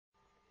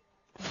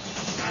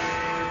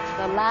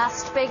The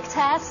last big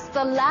test,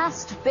 the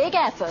last big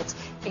effort.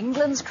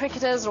 England's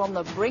cricketers are on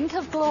the brink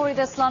of glory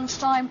this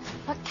lunchtime,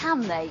 but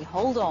can they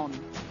hold on? In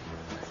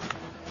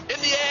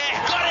the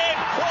air, got him!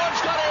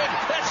 Ward's got him!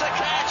 That's a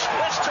catch!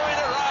 That's two in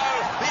a row!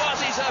 The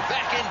Aussies are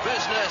back in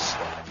business!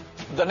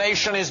 The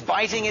nation is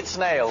biting its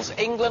nails.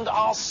 England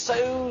are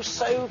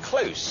so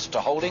close to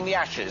holding the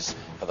Ashes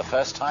for the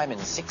first time in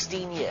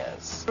 16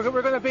 years. We're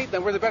going to beat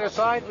them. We're the better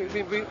side. We've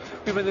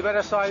been the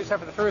better side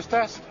except for the first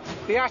test.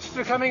 The Ashes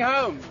are coming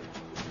home.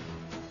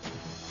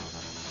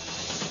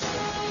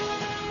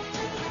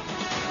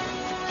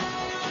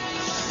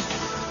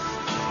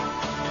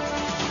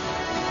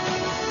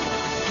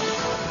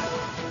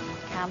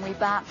 Can we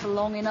bat for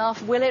long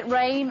enough? Will it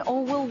rain,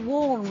 or will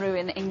Warren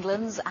ruin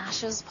England's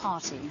Ashes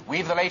party?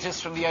 We've the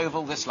latest from the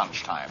Oval this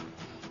lunchtime.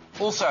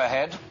 Also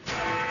ahead,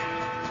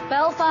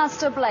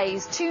 Belfast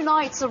ablaze, 2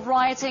 nights of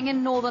rioting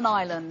in Northern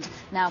Ireland.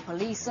 Now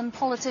police and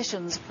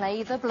politicians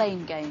play the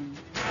blame game.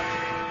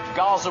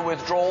 Gaza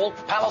withdrawal,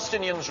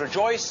 Palestinians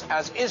rejoice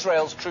as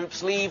Israel's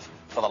troops leave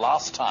for the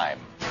last time.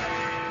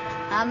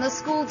 And the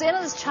school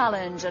dinners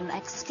challenge, an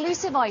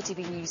exclusive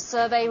ITV News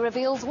survey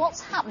reveals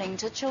what's happening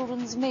to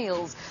children's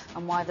meals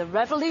and why the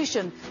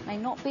revolution may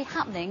not be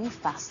happening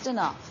fast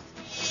enough.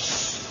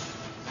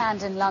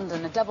 And in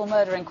London, a double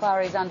murder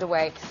inquiry is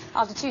underway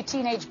after 2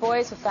 teenage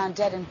boys were found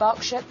dead in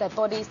Berkshire, their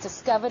bodies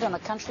discovered on a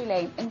country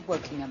lane in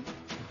Wokingham.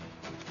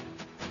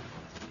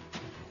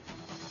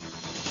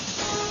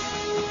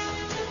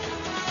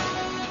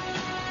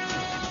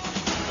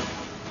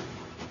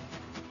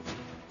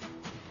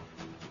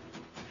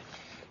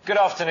 Good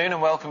afternoon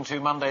and welcome to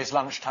Monday's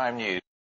Lunchtime News.